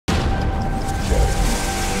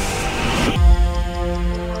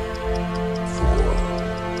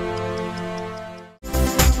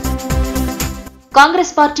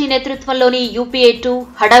Congress party నేతృత్వంలోని UPA-2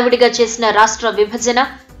 హడావిడిగా చేసిన రాష్ట్ర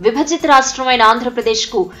విభజిత రాష్ట్రమైన ఆంధ్రప్రదేశ్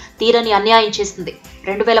కు తీరని అన్యాయం చేసింది.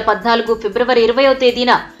 2014 ఫిబ్రవరి 20వ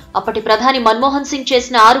తేదీన అప్పటి ప్రధాని మన్మోహన్ సింగ్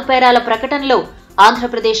చేసిన 6 పేరాల ప్రకటనలో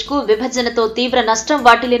ఆంధ్రప్రదేశ్ కు విభజనతో తీవ్ర నష్టం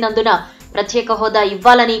వాటిల్లినందున ప్రత్యేక హోదా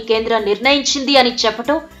ఇవ్వాలని కేంద్రం నిర్ణయించింది అని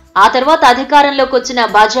చెప్పటం, ఆ తర్వాత అధికారంలోకి వచ్చిన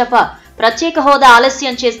భాజపా ప్రత్యేక హోదా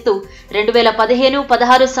ఆలస్యం చేస్తూ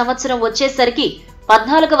 2015-16 సంవత్సరం వచ్చేసరికి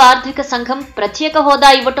 14వ ఆర్థిక సంఘం ప్రత్యేక హోదా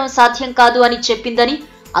ఇవ్వటం సాధ్యం కాదు అని చెప్పిందని,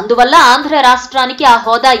 అందువల్ల ఆంధ్ర రాష్ట్రానికి ఆ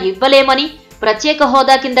హోదా ఇవ్వలేమని, ప్రత్యేక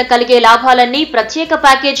హోదా కింద కలిగే లాభాలన్నీ ప్రత్యేక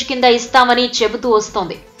ప్యాకేజీ కింద ఇస్తామని చెబుతూ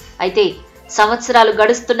వస్తోంది. అయితే సంవత్సరాలు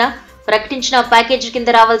గడుస్తున్నా ప్రకటించిన ప్యాకేజీ కింద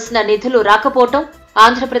రావాల్సిన నిధులు రాకపోవటం,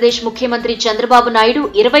 ఆంధ్రప్రదేశ్ ముఖ్యమంత్రి చంద్రబాబు నాయుడు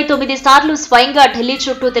 29 సార్లు స్వయంగా ఢిల్లీ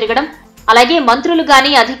చుట్టూ తిరగడం, అలాగే మంత్రులు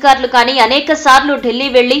గాని అధికారులు గాని అనేక సార్లు ఢిల్లీ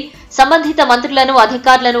వెళ్లి సంబంధిత మంత్రులను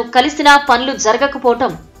అధికారులను కలిసినా పనులు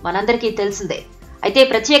జరగకపోవటం మనందరికీ తెలిసిందే. అయితే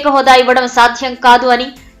ప్రత్యేక హోదా ఇవ్వడం సాధ్యం కాదు అని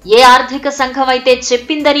ఏ ఆర్థిక సంఘం అయితే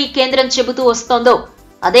చెప్పిందని కేంద్రం చెబుతూ వస్తోందో,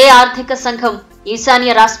 అదే ఆర్థిక సంఘం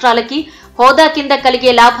ఈశాన్య రాష్ట్రాలకి హోదా కింద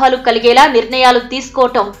కలిగే లాభాలు కలిగేలా నిర్ణయాలు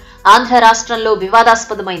తీసుకోవటం ఆంధ్ర రాష్ట్రంలో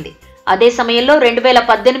వివాదాస్పదమైంది. అదే సమయంలో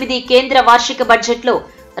 2018 కేంద్ర వార్షిక బడ్జెట్లో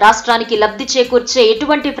రాష్ట్రానికి లబ్ధి చేకూర్చే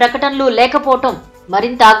ఎటువంటి ప్రకటనలు లేకపోవటం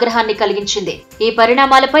మరింత ఆగ్రహాన్ని కలిగించింది. ఈ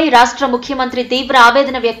పరిణామాలపై రాష్ట్ర ముఖ్యమంత్రి తీవ్ర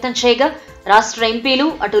ఆవేదన వ్యక్తం చేయగా, రాష్ట్ర ఎంపీలు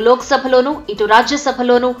అటు లోక్సభలోనూ ఇటు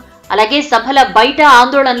రాజ్యసభలోనూ అలాగే సభల బయట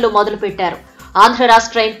ఆందోళనలు మొదలుపెట్టారు. ఆంధ్ర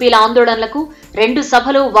రాష్ట్ర ఎంపీల ఆందోళనలకు 2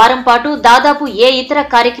 సభలు వారం పాటు దాదాపు ఏ ఇతర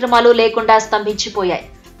కార్యక్రమాలు లేకుండా స్తంభించిపోయాయి.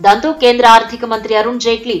 దాంతో కేంద్ర ఆర్థిక మంత్రి అరుణ్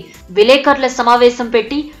జైట్లీ విలేకరుల సమావేశం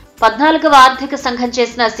పెట్టి 14వ ఆర్థిక సంఘం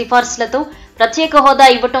చేసిన సిఫార్సులతో ప్రత్యేక హోదా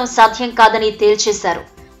ఇవ్వటం సాధ్యం కాదని తేల్చేశారు.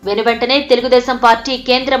 వెనువెంటనే తెలుగుదేశం పార్టీ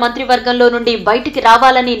కేంద్ర మంత్రివర్గంలో నుండి బయటికి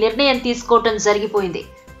రావాలని నిర్ణయం తీసుకోవటం జరిగిపోయింది.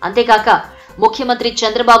 అంతేకాక ముఖ్యమంత్రి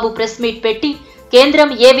చంద్రబాబు ప్రెస్ మీట్ పెట్టి కేంద్రం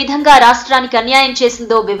ఏ విధంగా రాష్ట్రానికి అన్యాయం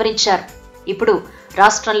చేసిందో వివరించారు. ఇప్పుడు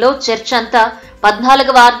రాష్ట్రంలో చర్చ అంతా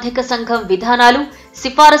 14వ ఆర్థిక సంఘం విధానాలు,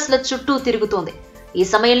 సిఫారసుల చుట్టూ తిరుగుతోంది. ఈ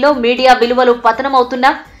సమయంలో మీడియా విలువలు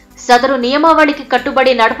పతనమవుతున్నా సదరు నియమావళికి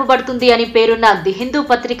కట్టుబడి నడపబడుతుంది అని పేరున్న ది హిందూ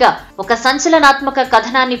పత్రిక ఒక సంచలనాత్మక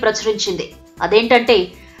కథనాన్ని ప్రచురించింది. అదేంటంటే,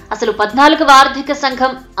 అసలు 14వ ఆర్థిక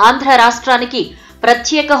సంఘం ఆంధ్ర రాష్ట్రానికి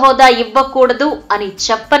ప్రత్యేక హోదా ఇవ్వకూడదు అని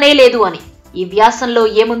చెప్పనే లేదు అని. ఈ వ్యాసంలో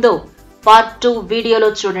ఏముందో పార్ట్ 2 వీడియోలో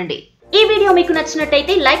చూడండి. ఈ వీడియో మీకు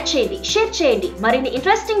నచ్చినట్టయితే లైక్ చేయండి, షేర్ చేయండి. మరిన్ని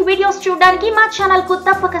ఇంట్రెస్టింగ్ వీడియోస్ చూడడానికి మా ఛానల్ కు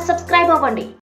తప్పక సబ్స్క్రైబ్ అవ్వండి.